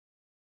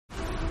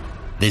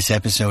This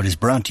episode is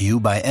brought to you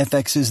by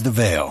FX's The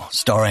Veil,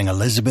 starring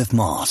Elizabeth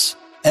Moss.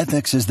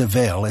 FX's The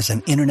Veil is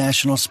an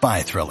international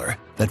spy thriller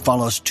that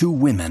follows two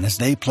women as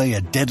they play a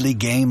deadly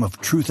game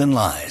of truth and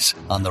lies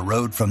on the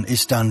road from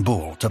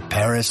Istanbul to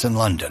Paris and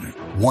London.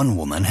 One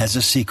woman has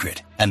a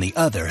secret, and the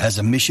other has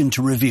a mission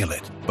to reveal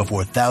it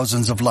before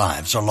thousands of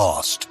lives are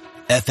lost.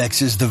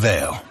 FX's The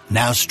Veil,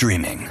 now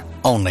streaming,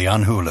 only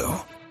on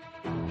Hulu.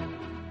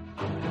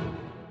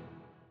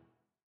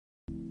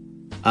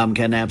 I'm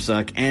Ken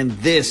Knapsack, and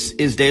this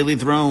is Daily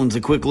Thrones,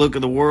 a quick look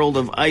at the world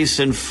of ice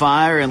and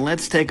fire, and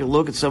let's take a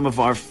look at some of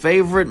our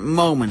favorite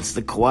moments,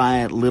 the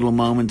quiet little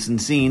moments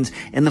and scenes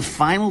in the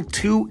final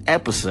 2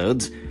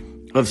 episodes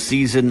of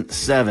Season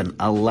 7.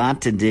 A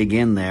lot to dig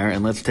in there,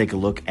 and let's take a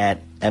look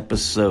at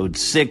Episode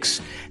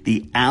 6,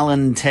 the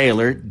Alan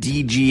Taylor,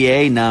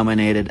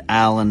 DGA-nominated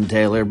Alan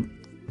Taylor,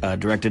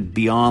 directed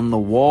Beyond the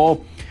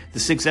Wall. The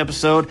 6th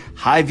episode,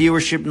 high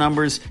viewership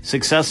numbers,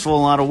 successful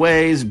in a lot of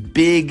ways,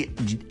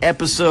 big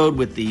episode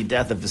with the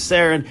death of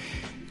Viserion,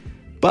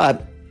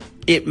 but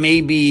it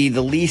may be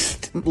the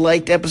least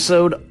liked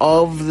episode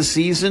of the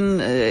season.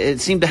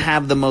 It seemed to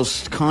have the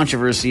most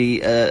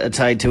controversy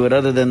tied to it,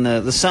 other than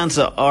the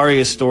Sansa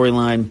Arya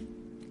storyline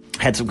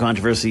had some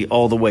controversy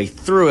all the way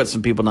through it,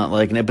 some people not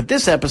liking it, but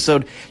this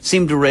episode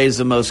seemed to raise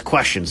the most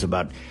questions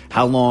about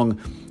how long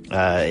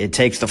it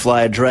takes to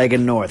fly a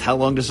dragon north. How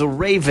long does a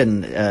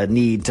raven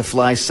need to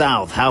fly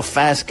south? How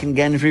fast can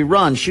Gendry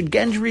run? Should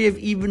Gendry have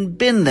even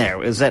been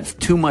there? Is that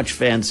too much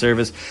fan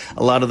service?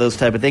 A lot of those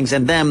type of things.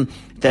 And then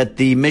that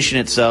the mission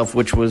itself,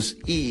 which was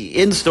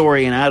in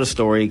story and out of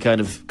story,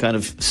 kind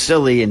of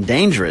silly and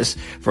dangerous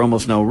for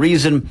almost no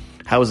reason.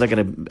 How is that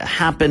going to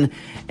happen?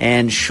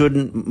 And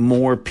shouldn't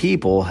more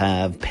people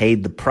have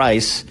paid the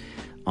price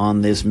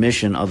on this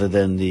mission other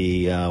than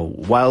the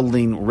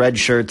wildling red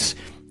shirts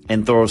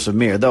and Thoros of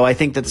Myr? Though I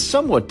think that's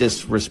somewhat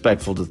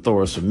disrespectful to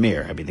Thoros of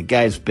Myr. I mean, the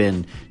guy's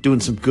been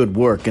doing some good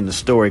work in the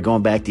story,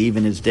 going back to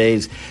even his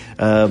days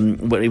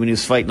when he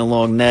was fighting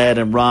along Ned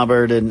and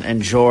Robert and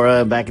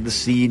Jorah back at the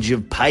Siege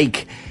of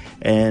Pike.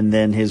 And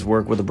then his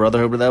work with the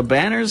Brotherhood Without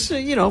Banners,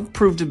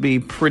 proved to be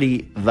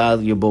pretty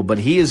valuable. But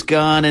he is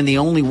gone, and the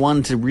only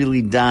one to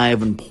really die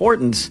of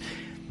importance,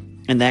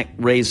 and that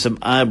raised some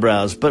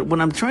eyebrows. But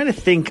when I'm trying to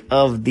think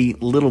of the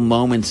little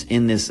moments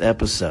in this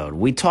episode,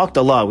 we talked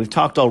a lot. We've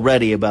talked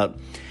already about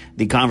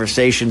the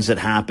conversations that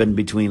happened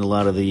between a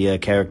lot of the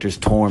characters,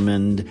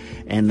 Tormund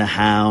and the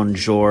Hound,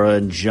 Jorah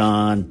and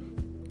Jon,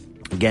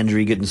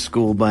 Gendry getting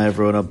schooled by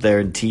everyone up there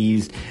and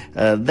teased.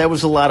 There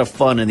was a lot of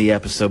fun in the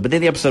episode. But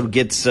then the episode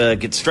gets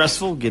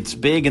stressful, gets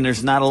big, and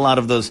there's not a lot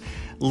of those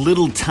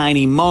little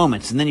tiny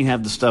moments. And then you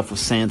have the stuff with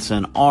Sansa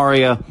and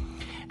Arya,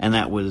 and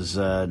that was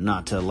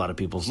not to a lot of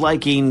people's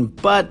liking.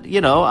 But,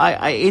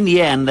 I in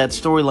the end, that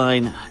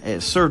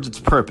storyline served its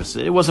purpose.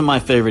 It wasn't my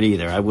favorite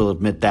either, I will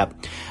admit that.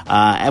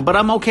 But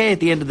I'm okay at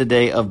the end of the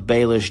day of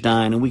Baelish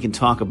dying, and we can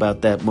talk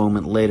about that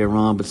moment later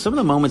on. But some of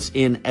the moments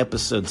in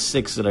Episode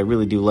 6 that I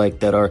really do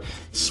like that are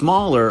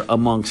smaller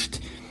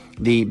amongst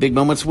the big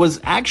moments was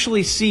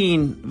actually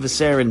seeing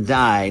Viserion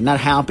die.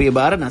 Not happy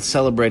about it, not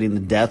celebrating the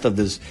death of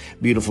this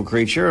beautiful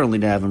creature, only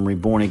to have him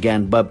reborn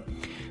again. But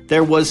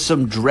there was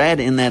some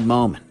dread in that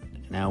moment.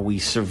 Now, we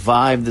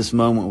survived this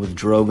moment with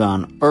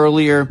Drogon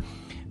earlier,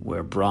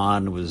 where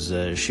Bronn was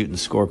shooting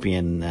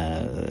scorpion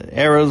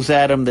arrows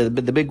at him, the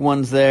big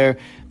ones there.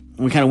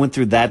 We kind of went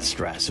through that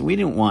stress. We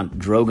didn't want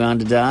Drogon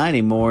to die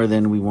any more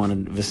than we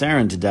wanted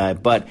Viserion to die.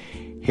 But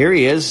here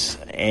he is,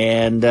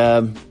 and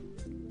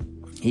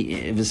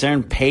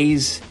Viserion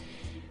pays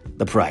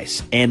the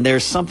price. And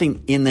there's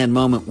something in that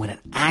moment when it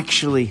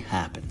actually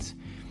happens.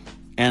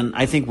 And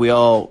I think we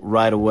all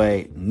right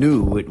away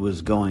knew it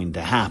was going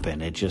to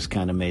happen. It just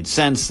kind of made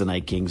sense. The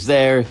Night King's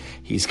there.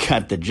 He's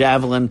got the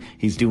javelin.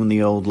 He's doing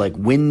the old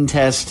wind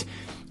test.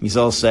 He's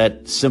all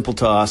set. Simple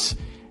toss.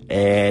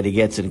 And he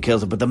gets it and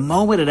kills it. But the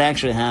moment it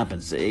actually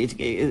happens,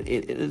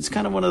 it's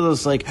kind of one of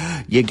those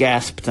you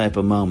gasp type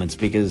of moments,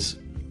 because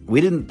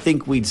we didn't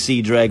think we'd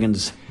see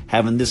dragons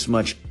having this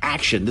much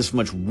action, this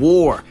much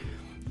war,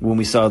 when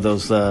we saw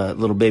those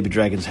little baby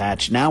dragons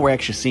hatch. Now we're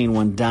actually seeing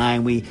one die,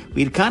 and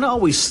we'd kind of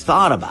always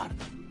thought about it.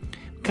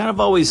 Kind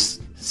of always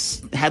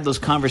had those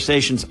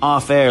conversations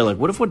off air,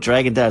 what if what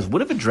dragon dies?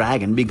 What if a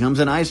dragon becomes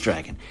an ice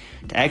dragon?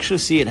 To actually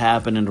see it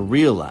happen and to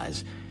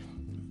realize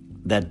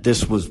that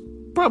this was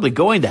probably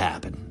going to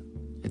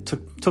happen, it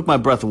took my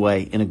breath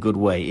away in a good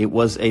way. It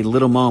was a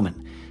little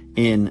moment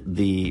in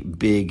the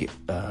big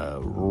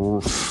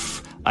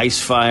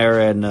ice fire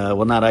and,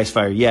 not ice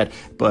fire yet,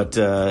 but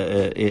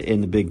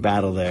in the big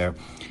battle there.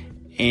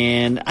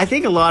 And I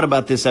think a lot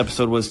about this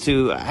episode was,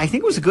 too, I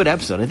think it was a good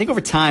episode. I think over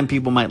time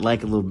people might like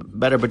it a little bit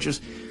better, but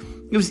just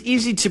it was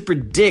easy to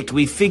predict.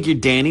 We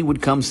figured Dany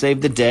would come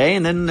save the day,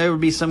 and then there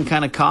would be some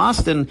kind of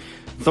cost, and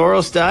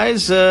Thoros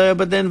dies,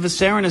 but then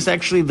Viserion is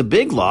actually the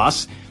big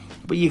loss.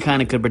 But you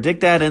kind of could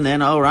predict that, and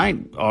then, all right,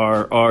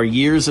 our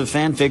years of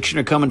fan fiction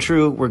are coming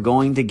true. We're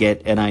going to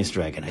get an ice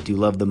dragon. I do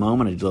love the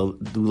moment. I do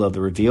love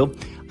the reveal.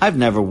 I've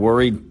never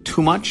worried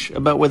too much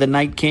about where the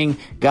Night King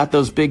got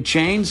those big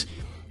chains.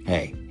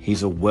 Hey,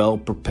 He's a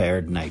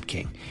well-prepared Night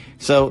King.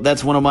 So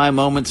that's one of my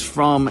moments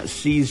from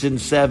Season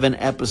 7,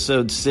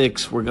 Episode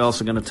 6. We're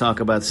also going to talk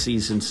about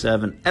Season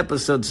 7,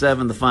 Episode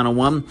 7, the final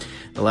one,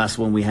 the last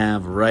one we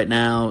have right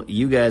now.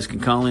 You guys can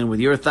call in with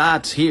your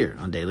thoughts here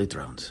on Daily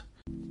Thrones.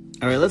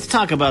 All right, let's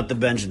talk about the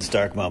Benjen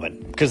Stark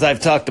moment, because I've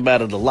talked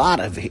about it a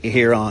lot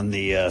here on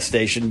the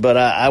station, but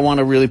I want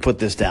to really put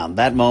this down.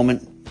 That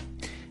moment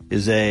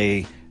is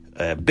a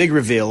big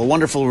reveal, a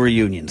wonderful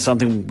reunion,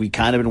 something we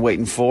kind of been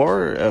waiting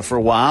for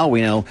a while.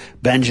 We know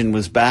Benjen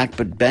was back,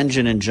 but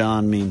Benjen and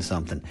Jon mean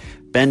something.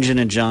 Benjen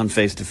and Jon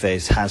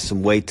face-to-face has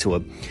some weight to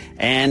it.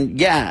 And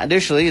yeah,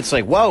 initially it's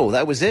like, whoa,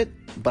 that was it?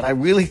 But I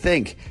really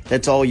think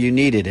that's all you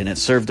needed, and it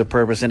served a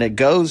purpose. And it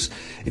goes,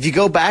 if you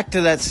go back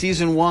to that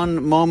Season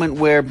 1 moment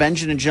where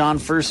Benjen and Jon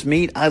first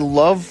meet, I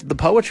love the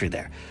poetry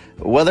there.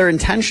 Whether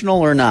intentional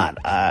or not,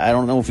 I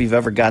don't know if we've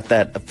ever got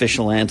that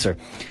official answer.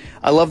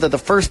 I love that the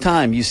first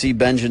time you see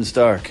Benjen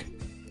Stark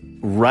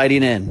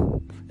riding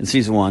in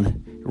Season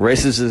 1,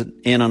 races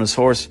in on his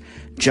horse,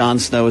 Jon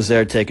Snow is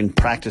there taking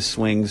practice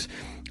swings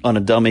on a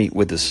dummy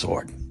with his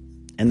sword.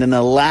 And then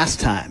the last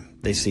time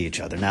they see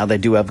each other, now they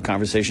do have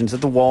conversations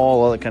at the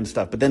wall, all that kind of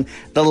stuff, but then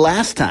the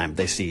last time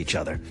they see each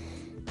other,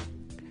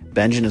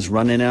 Benjen is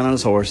running in on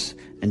his horse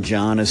and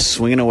Jon is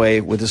swinging away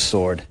with his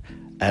sword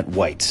at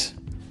Whites.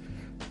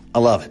 I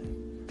love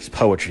it. There's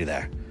poetry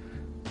there.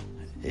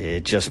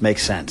 It just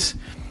makes sense.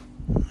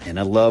 And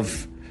I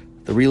love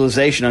the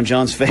realization on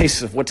Jon's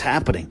face of what's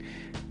happening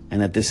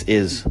and that this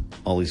is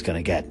all he's going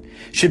to get.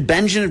 Should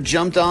Benjen have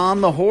jumped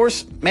on the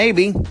horse?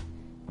 Maybe,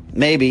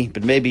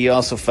 but maybe he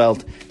also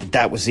felt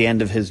that was the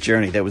end of his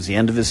journey. That was the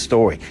end of his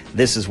story.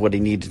 This is what he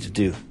needed to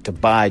do to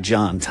buy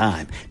Jon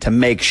time, to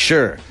make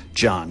sure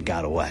Jon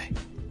got away.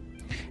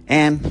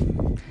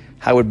 And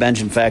how would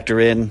Benjen factor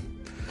in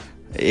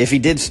if he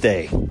did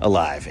stay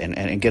alive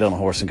and get on the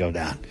horse and go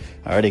down?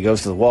 All right, he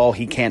goes to the wall.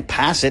 He can't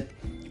pass it.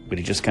 Would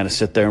he just kind of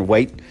sit there and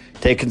wait,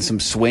 taking some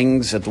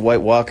swings at the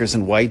White Walkers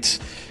and Whites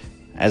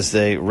as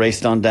they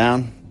raced on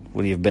down?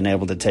 Would he have been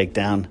able to take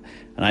down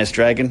an ice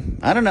dragon?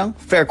 I don't know.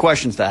 Fair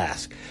questions to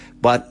ask.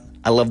 But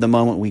I love the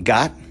moment we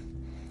got.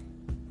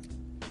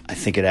 I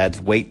think it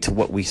adds weight to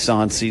what we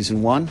saw in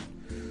Season 1.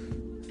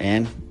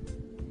 And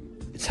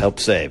it's helped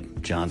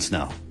save Jon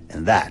Snow.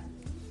 And that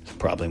is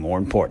probably more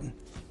important.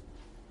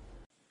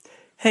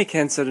 Hey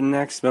Ken, so the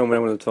next moment I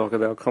want to talk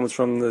about comes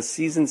from the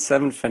Season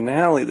 7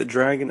 finale, The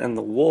Dragon and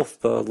the Wolf,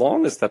 the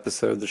longest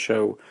episode the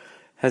show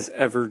has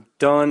ever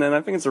done, and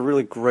I think it's a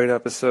really great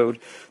episode.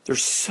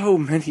 There's so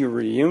many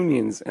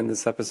reunions in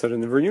this episode,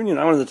 and the reunion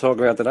I wanted to talk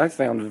about that I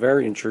found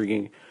very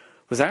intriguing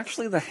was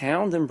actually the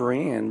Hound and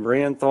Brienne.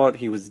 Brienne thought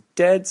he was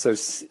dead, so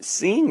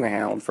seeing the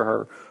Hound for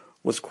her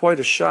was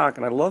quite a shock,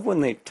 and I love when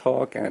they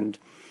talk, and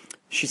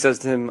she says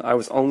to him, I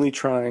was only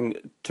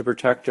trying to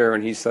protect her,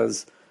 and he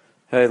says,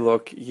 hey,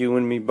 look, you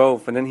and me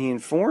both. And then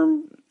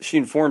she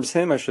informs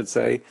him, I should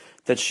say,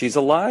 that she's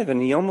alive.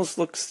 And he almost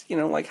looks,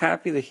 like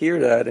happy to hear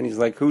that. And he's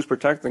like, who's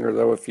protecting her,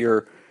 though, if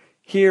you're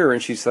here?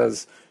 And she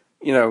says,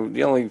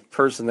 the only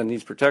person that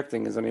needs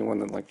protecting is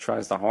anyone that,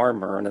 tries to harm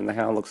her. And then the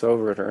Hound looks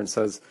over at her and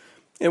says,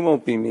 it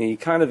won't be me,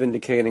 kind of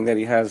indicating that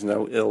he has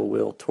no ill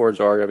will towards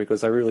Arya,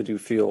 because I really do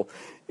feel,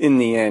 in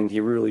the end, he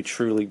really,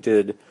 truly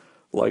did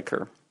like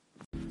her.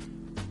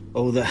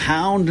 Oh, the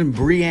Hound and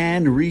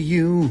Brienne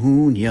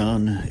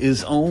reunion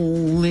is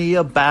only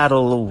a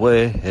battle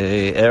away.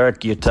 Hey,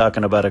 Eric, you're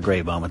talking about a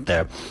great moment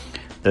there.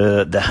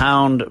 The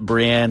Hound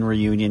Brienne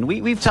reunion.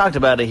 We've talked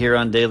about it here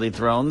on Daily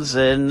Thrones,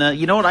 and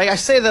you know what? I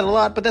say that a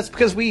lot, but that's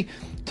because we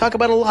talk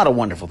about a lot of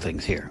wonderful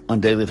things here on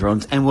Daily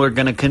Thrones, and we're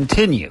going to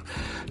continue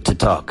to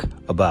talk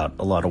about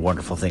a lot of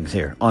wonderful things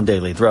here on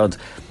Daily Thrones.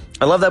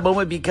 I love that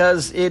moment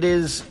because it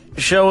is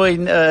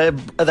showing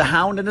the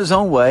Hound in his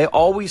own way,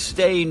 always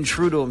staying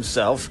true to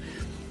himself,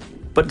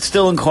 but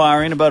still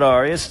inquiring about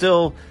Arya,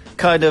 still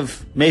kind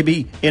of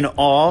maybe in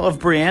awe of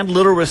Brienne,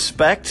 little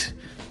respect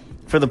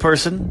for the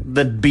person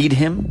that beat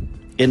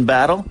him in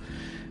battle.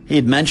 He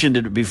had mentioned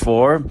it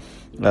before,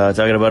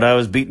 talking about I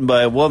was beaten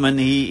by a woman.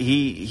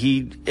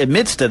 He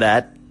admits to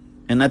that,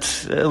 and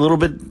that's a little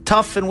bit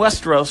tough in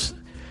Westeros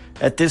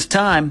at this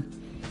time.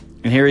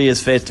 And here he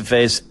is face to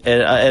face.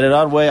 In an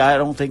odd way, I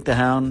don't think the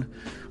Hound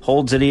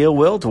holds any ill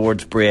will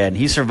towards Brienne.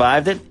 He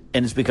survived it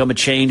and has become a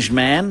changed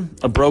man,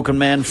 a broken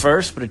man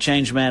first, but a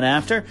changed man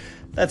after.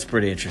 That's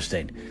pretty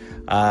interesting.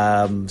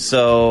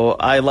 So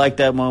I like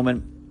that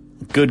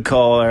moment. Good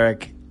call,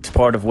 Eric. It's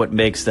part of what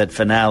makes that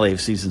finale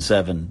of Season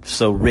 7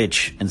 so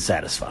rich and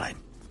satisfying.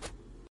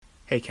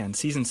 Hey Ken,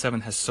 Season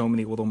 7 has so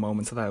many little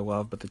moments that I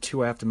love, but the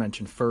two I have to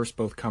mention first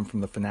both come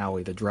from the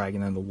finale, The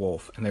Dragon and the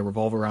Wolf, and they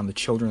revolve around the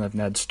children of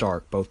Ned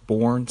Stark, both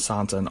born,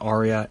 Sansa and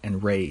Arya,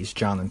 and raised,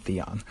 Jon and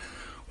Theon.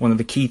 One of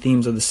the key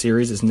themes of the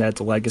series is Ned's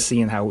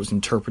legacy and how it was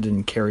interpreted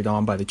and carried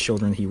on by the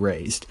children he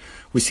raised.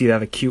 We see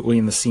that acutely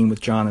in the scene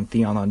with Jon and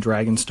Theon on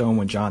Dragonstone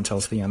when Jon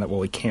tells Theon that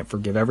while he can't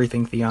forgive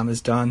everything Theon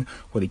has done,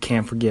 what he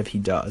can forgive he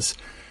does.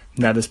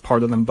 Ned is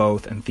part of them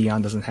both, and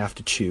Theon doesn't have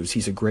to choose.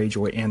 He's a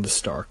Greyjoy and a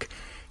Stark.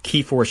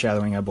 Key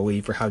foreshadowing, I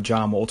believe, for how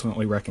Jon will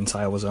ultimately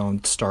reconcile his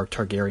own Stark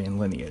Targaryen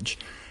lineage.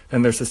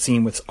 Then there's the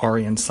scene with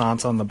Arya and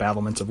Sansa on the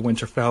battlements of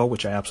Winterfell,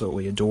 which I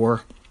absolutely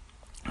adore.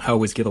 I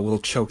always get a little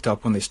choked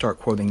up when they start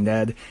quoting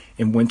Ned.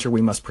 In winter we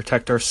must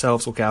protect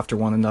ourselves, look after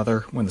one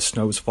another. When the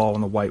snows fall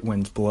and the white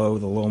winds blow,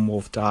 the lone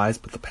wolf dies,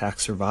 but the pack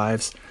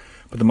survives.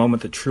 But the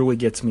moment that truly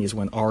gets me is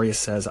when Arya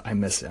says, I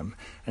miss him.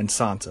 And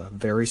Sansa,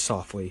 very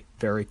softly,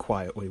 very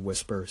quietly,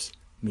 whispers,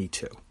 me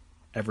too.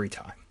 Every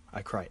time.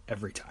 I cry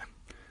every time.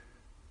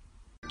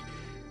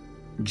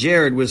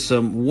 Jared with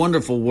some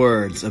wonderful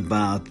words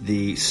about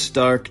the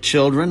Stark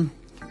children,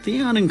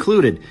 Theon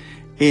included,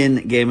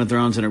 in Game of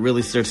Thrones, and it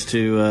really starts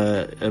to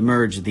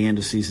emerge at the end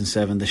of Season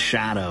 7. The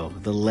shadow,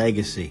 the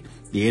legacy,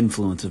 the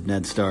influence of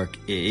Ned Stark,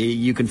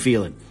 you can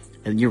feel it.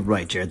 And you're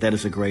right, Jared, that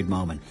is a great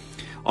moment.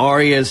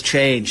 Arya's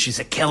changed. She's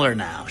a killer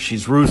now.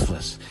 She's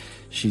ruthless.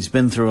 She's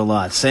been through a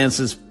lot.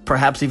 Sansa's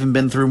perhaps even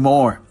been through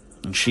more.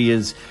 And she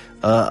is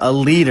a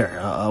leader,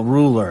 a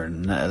ruler,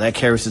 and that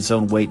carries its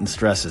own weight and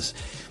stresses.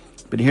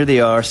 But here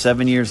they are,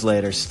 7 years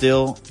later,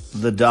 still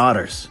the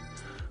daughters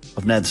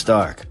of Ned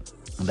Stark.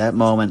 And that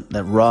moment,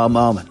 that raw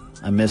moment,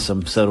 I miss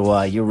them, so do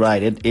I. You're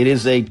right. It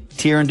is a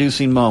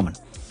tear-inducing moment.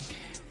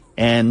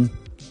 And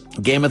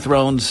Game of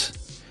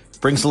Thrones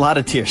brings a lot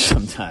of tears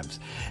sometimes.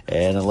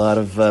 And a lot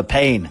of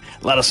pain,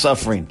 a lot of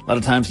suffering. A lot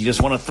of times you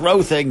just want to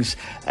throw things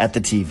at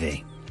the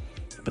TV.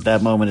 But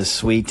that moment is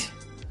sweet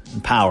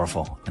and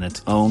powerful in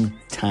its own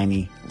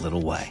tiny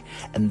little way.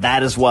 And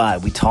that is why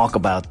we talk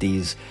about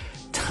these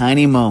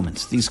tiny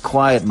moments, these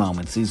quiet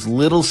moments, these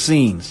little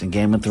scenes in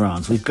Game of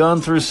Thrones. We've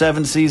gone through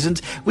 7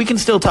 seasons. We can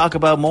still talk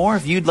about more.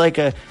 If you'd like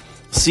a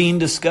scene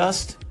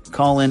discussed,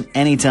 call in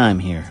anytime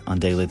here on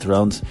Daily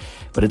Thrones.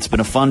 But it's been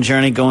a fun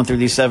journey going through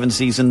these 7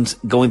 seasons,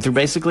 going through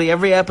basically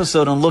every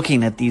episode and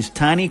looking at these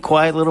tiny,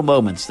 quiet little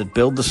moments that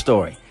build the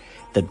story,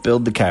 that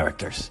build the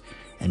characters,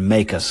 and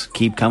make us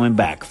keep coming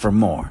back for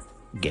more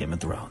Game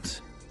of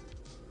Thrones.